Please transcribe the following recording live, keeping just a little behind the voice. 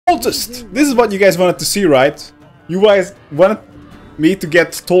Cultist! This is what you guys wanted to see, right? You guys wanted me to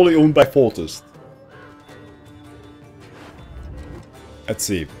get totally owned by Cultist. Let's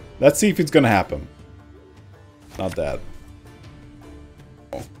see. Let's see if it's gonna happen. Not that.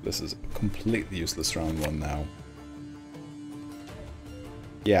 Oh, this is a completely useless round one now.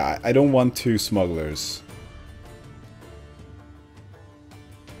 Yeah, I don't want two smugglers.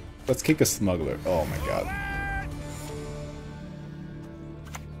 Let's kick a smuggler. Oh my god.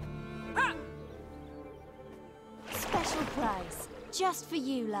 Special price. Just for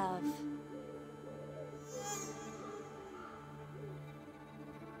you, love.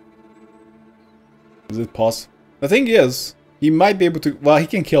 Is it possible? The thing is, he might be able to... Well, he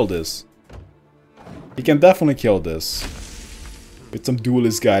can kill this. He can definitely kill this. With some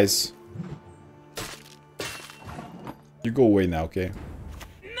duelist guys. You go away now, okay?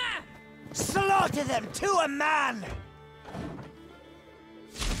 Slaughter them to a man!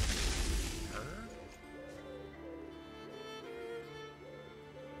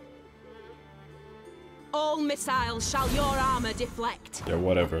 All missiles shall your armor deflect. Yeah,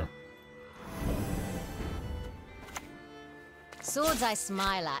 whatever. Swords I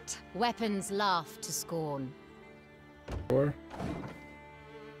smile at, weapons laugh to scorn. Sure.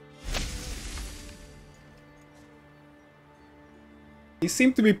 He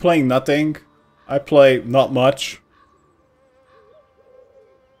seemed to be playing nothing. I play not much.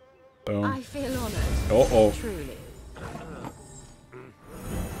 So. I feel honored. Uh-oh. Truly.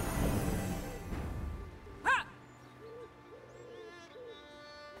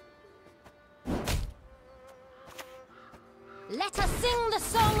 Let us sing the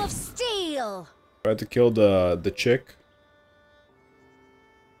song of steel. Try to kill the chick.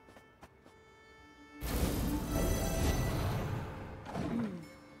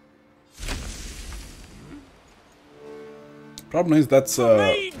 Problem is that's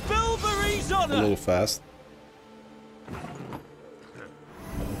a little fast.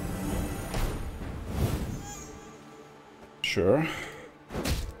 Sure.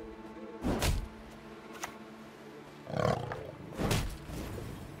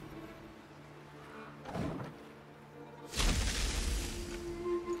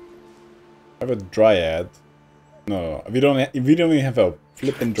 I have a Dryad. No, we don't even have a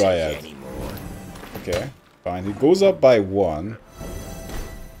flippin' Dryad. Okay. Fine, it goes up by 1.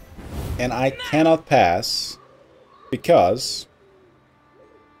 And I cannot pass because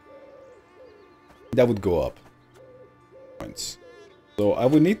that would go up points. So I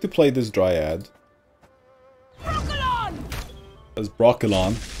would need to play this Dryad. As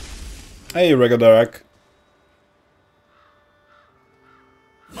Broccolon. Hey, Regadarek.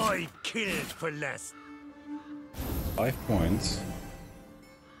 I killed for less. 5 points.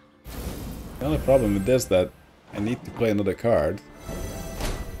 The only problem with this is that I need to play another card.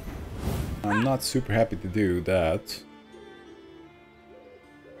 I'm not super happy to do that.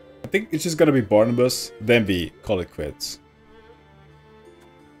 I think it's just gonna be Barnabas, then we call it quits.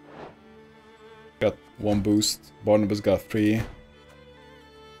 Got 1 boost, Barnabas got 3.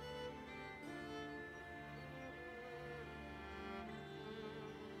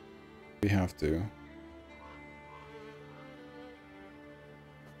 We have to.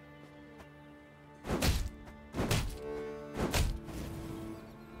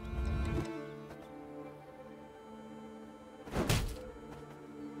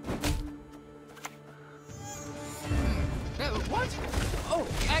 What? Oh,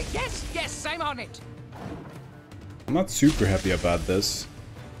 yes, I'm on it. I'm not super happy about this.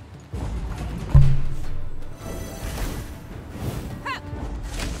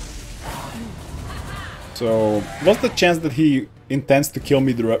 So, what's the chance that he intends to kill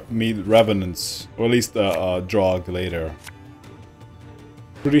me the Revenants? Or at least Drog later?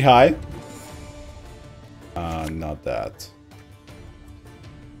 Pretty high? Not that.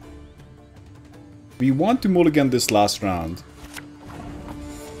 We want to mulligan this last round.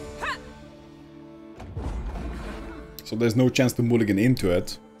 So there's no chance to mulligan into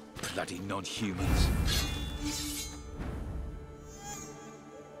it. Bloody non-humans.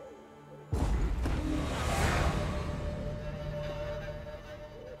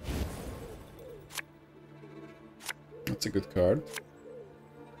 That's a good card.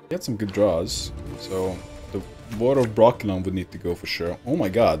 He had some good draws, so the Water of Broccolon would need to go for sure. Oh my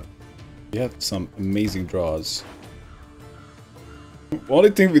god, he had some amazing draws. The only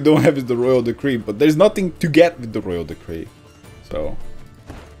thing we don't have is the Royal Decree, but there's nothing to get with the Royal Decree. So,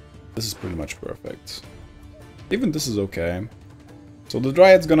 this is pretty much perfect. Even this is okay. So the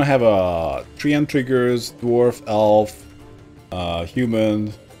Dryad's gonna have 3 end triggers, Dwarf, Elf,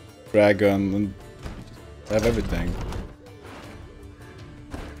 Human, Dragon, and have everything.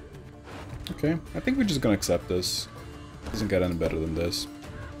 Okay, I think we're just gonna accept this. Doesn't get any better than this.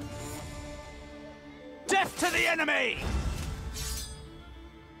 Death to the enemy!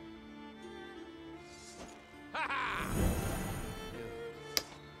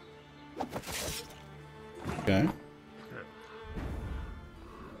 Okay.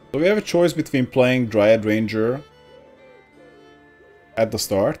 So we have a choice between playing Dryad Ranger at the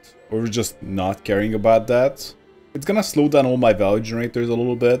start, or just not caring about that. It's gonna slow down all my value generators a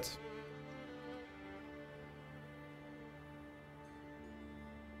little bit.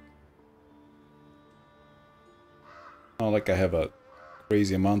 Not like I have a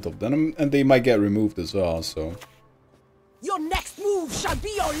crazy amount of them, and they might get removed as well, so... Your next move shall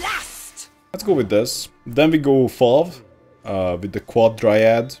be your last! Let's go with this. Then we go FOV with the quad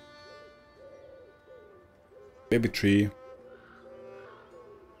Dryad. Maybe 3. Of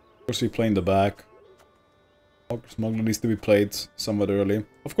course we play in the back. Smuggler needs to be played somewhat early.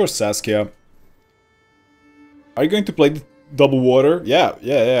 Of course Saskia. Are you going to play the double water?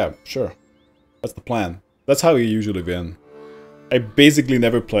 Yeah, sure. That's the plan. That's how you usually win. I basically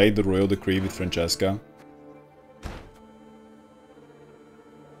never played the Royal Decree with Francesca.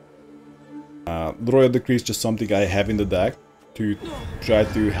 The Royal Decree is just something I have in the deck to try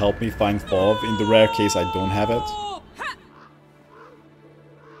to help me find FOV in the rare case I don't have it.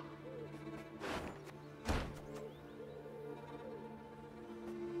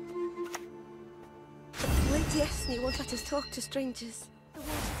 Gwent Yesney won't let us talk to strangers. The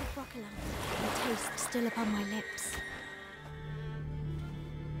waters of Broccolum, the taste still upon my lips.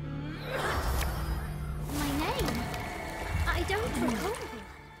 My name? I don't recall.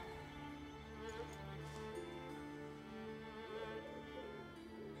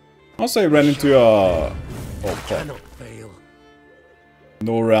 Also, I ran into a Cannot fail.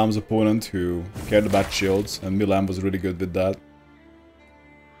 No Realms opponent who cared about shields, and Milan was really good with that.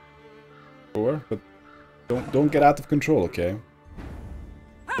 Sure, but don't get out of control, okay?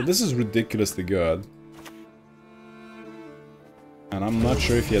 But this is ridiculously good. And I'm not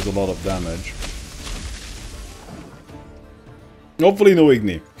sure if he has a lot of damage. Hopefully no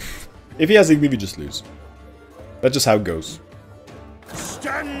Igni. If he has Igni, we just lose. That's just how it goes.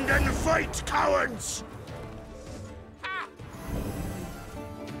 Stand and fight, cowards!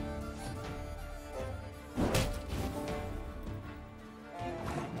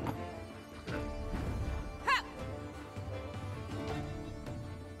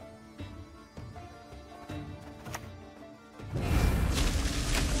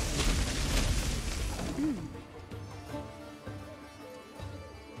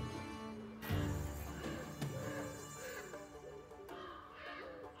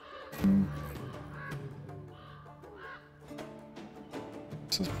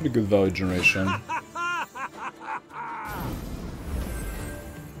 This is pretty good value generation.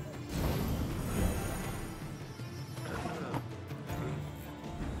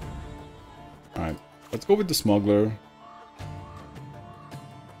 Alright, let's go with the smuggler.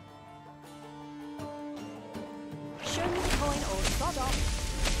 Show me the coin or sod off.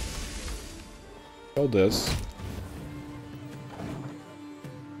 Kill this.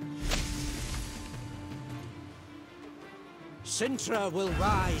 Sintra will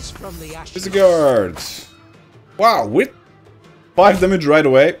rise from the ashes. Guard. Wow, with 5 damage right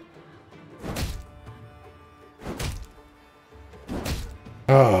away.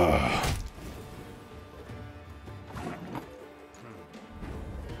 Ah.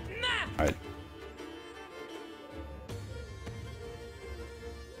 Alright.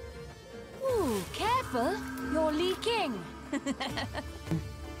 Ooh, careful. You're leaking.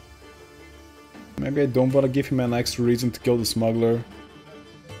 Maybe I don't want to give him an extra reason to kill the smuggler.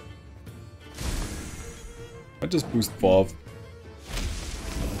 I just boost FOV.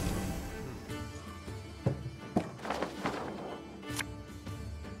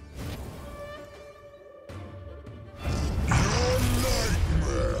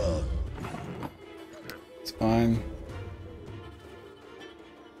 It's fine.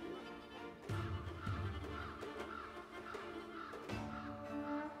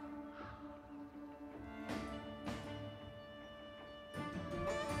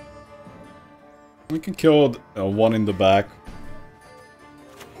 We can kill one in the back.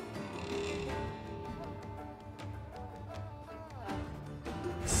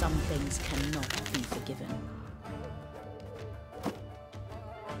 Some things cannot be forgiven.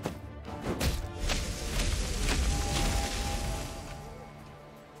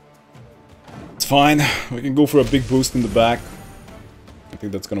 It's fine. We can go for a big boost in the back. I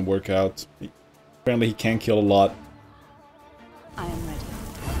think that's gonna work out. Apparently he can kill a lot. I am ready.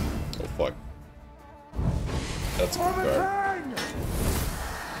 Oh fuck. That's a good card.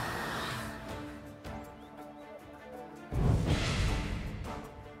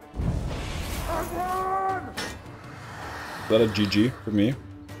 that a GG for me?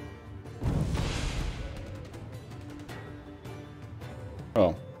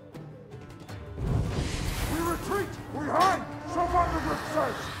 Oh. We retreat! We hide! Survival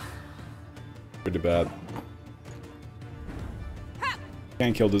says! Pretty bad.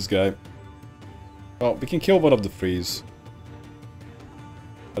 Can't kill this guy. Well, we can kill one of the freeze.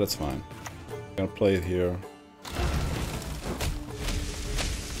 But that's fine. I'm gonna play it here.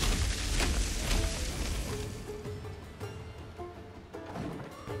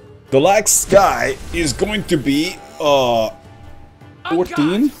 The last guy is going to be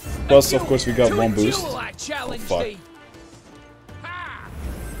 14. Plus, of course, we got one boost. Oh, fuck.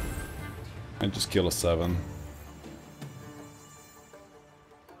 I just kill a 7.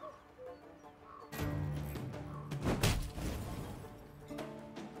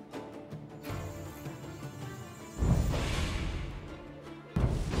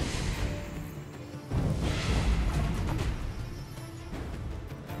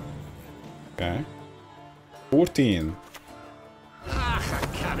 Okay. 14. I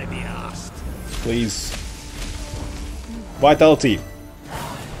can't be asked. Please. Vitality.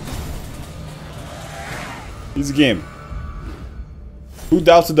 Easy game. Who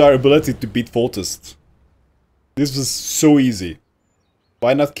doubted our ability to beat Voltist? This was so easy.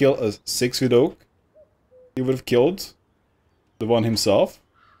 Why not kill a 6-foot oak? He would have killed the one himself.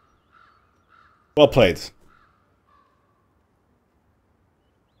 Well played.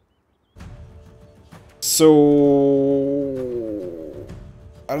 So...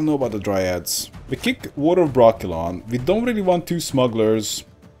 I don't know about the Dryads. We kick Water of Brocculon. We don't really want 2 smugglers.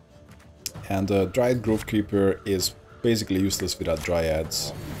 And the Dryad Grove Creeper is basically useless without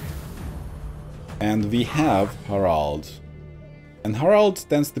Dryads. And we have Harald. And Harald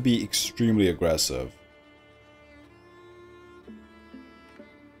tends to be extremely aggressive.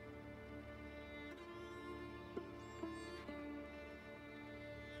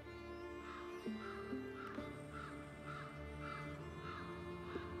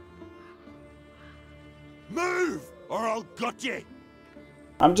 Move, or I'll gut you.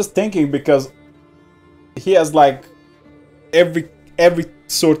 I'm just thinking because he has like every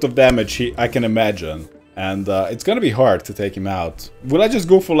sort of damage I can imagine, and it's gonna be hard to take him out. Will I just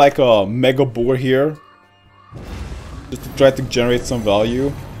go for like a mega boar here, just to try to generate some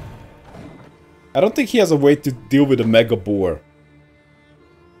value? I don't think he has a way to deal with a mega boar.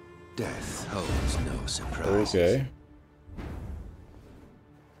 Death holds no surprises. Okay.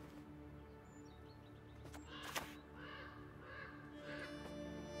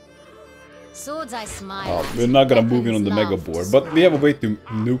 Swords I smile. We're not gonna move in on the mega boar, but we have a way to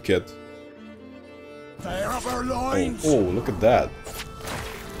nuke it. Tear up our loins. Oh, look at that.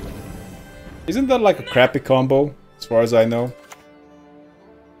 Isn't that like a crappy combo, as far as I know?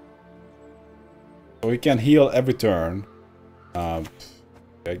 So he can heal every turn. I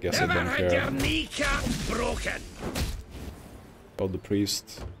guess I don't care. Kneecap broken. Oh, the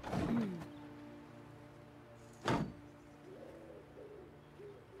priest.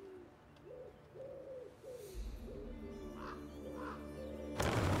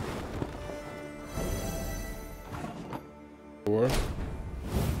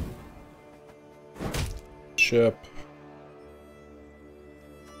 Ship.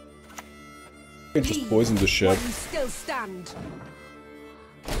 You can just poison the ship. Still stand.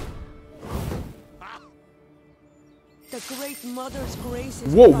 The Great Mother's grace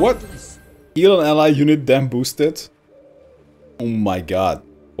is Whoa, what? boundless. Heal an ally unit, then boost it? Oh my god.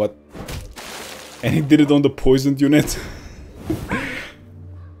 What? And he did it on the poisoned unit?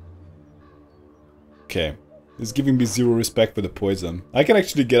 Okay. It's giving me 0 respect for the poison. I can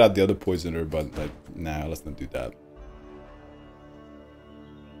actually get out the other poisoner, but like, nah, let's not do that.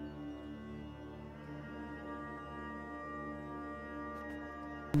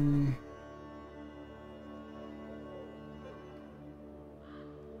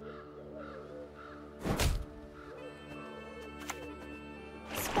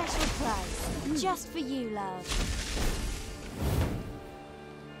 Special price, just for you, love.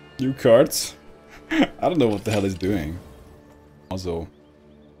 New cards? I don't know what the hell he's doing. Also.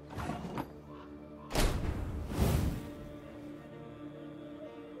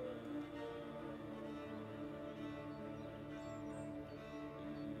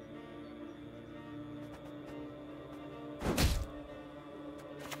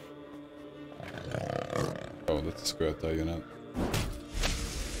 Oh, that's a Squirta unit.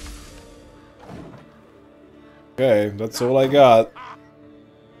 Okay, that's all I got.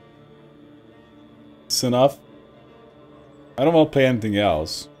 It's enough. I don't want to pay anything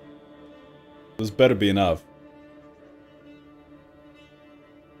else. This better be enough.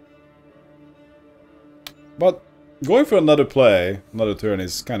 But going for another play, another turn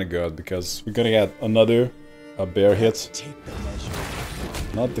is kind of good because we're gonna get another bear hit.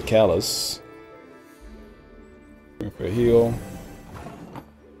 Not the callus. Going for a heal.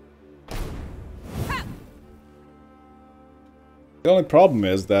 The only problem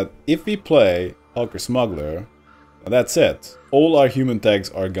is that if we play Hawker Smuggler, that's it. All our human tags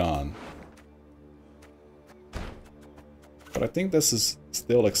are gone. But I think this is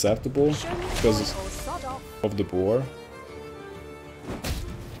still acceptable because of the boar.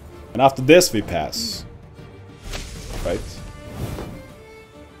 And after this we pass. Right?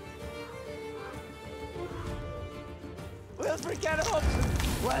 Wilfred, get up!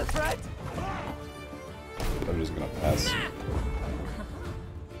 Wilfred! I'm just gonna pass.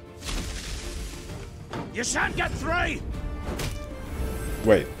 You shan't get through!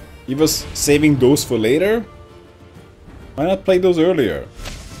 Wait, he was saving those for later? Why not play those earlier?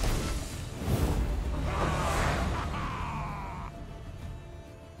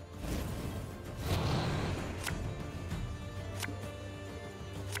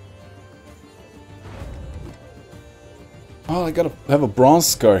 Oh, I gotta have a bronze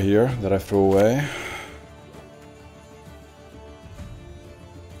scar here that I throw away.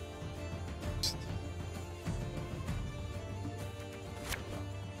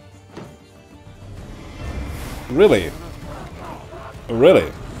 Really? Really?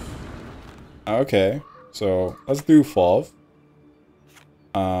 Okay, so let's do FOV.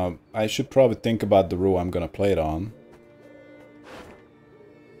 I should probably think about the row I'm gonna play it on.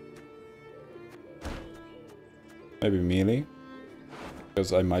 Maybe melee,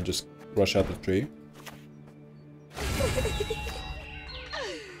 because I might just rush out the tree.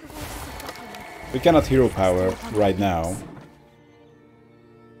 We cannot hero power right now,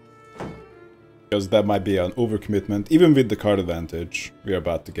 because that might be an overcommitment, even with the card advantage we are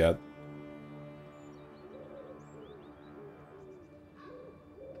about to get.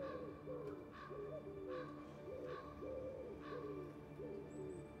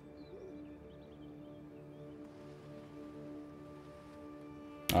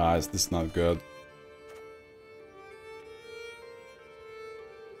 Ah, is this not good?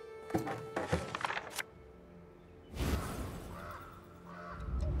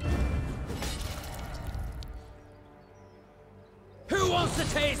 Who wants to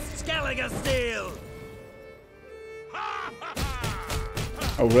taste Skelliger Steel?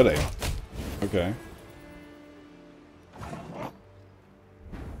 Oh, really? Okay.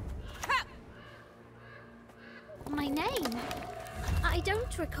 My name? I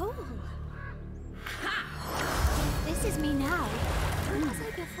don't recall. This is me now. Who was I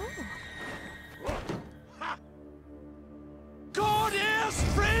before? God is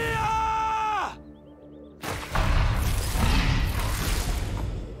Freya!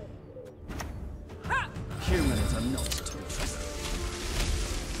 Humans are not to be trusted.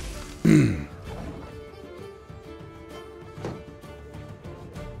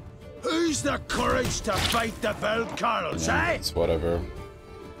 Who's the courage to fight the bell Carls, Yeah, eh? it's whatever.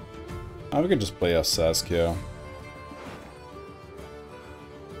 We can just play as Saskia.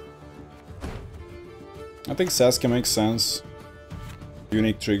 I think Saskia makes sense.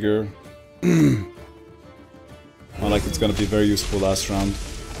 Unique trigger. Not like it's gonna be very useful last round.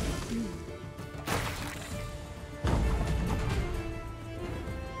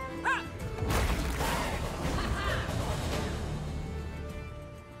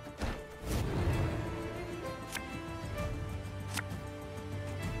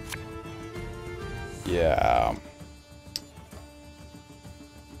 Yeah.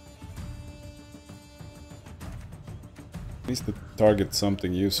 At least to target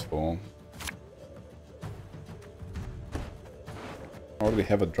something useful. I already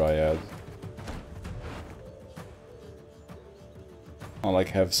have a Dryad. I like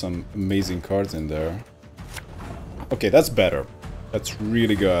have some amazing cards in there. Okay, that's better. That's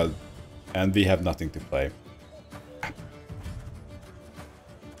really good. And we have nothing to play.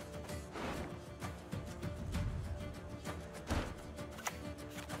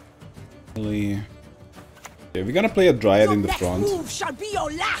 Okay, we're gonna play a Dryad in the front. Move shall be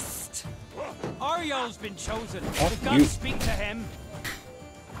your last. Ariel's been chosen. Oh, The gods speak to him.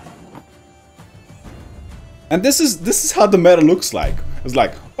 And this is how the meta looks like. It's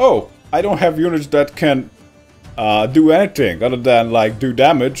like, oh, I don't have units that can do anything other than like do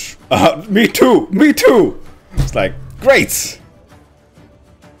damage. Me too, me too. It's like, great.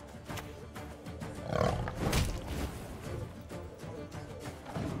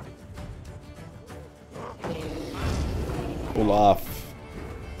 Olaf.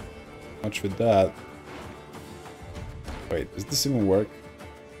 Much with that. Wait, does this even work?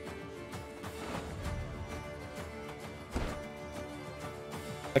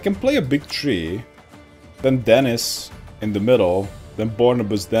 I can play a big tree, then Dennis in the middle, then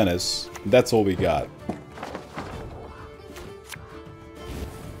Barnabas Dennis. That's all we got.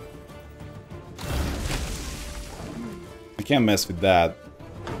 I can't mess with that.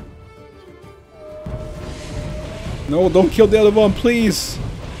 No, don't kill the other one, please!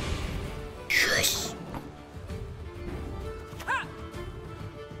 Yes!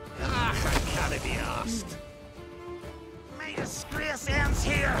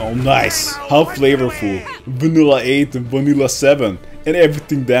 Oh, nice! How flavorful! Vanilla 8 and Vanilla 7, and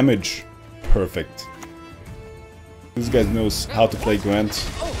everything damage. Perfect. This guy knows how to play Gwent.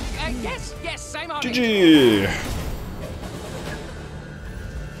 Yes, same on GG!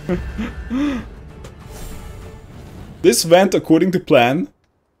 This went according to plan,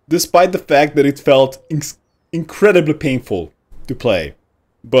 despite the fact that it felt incredibly painful to play.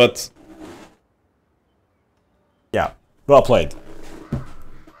 But yeah, well played.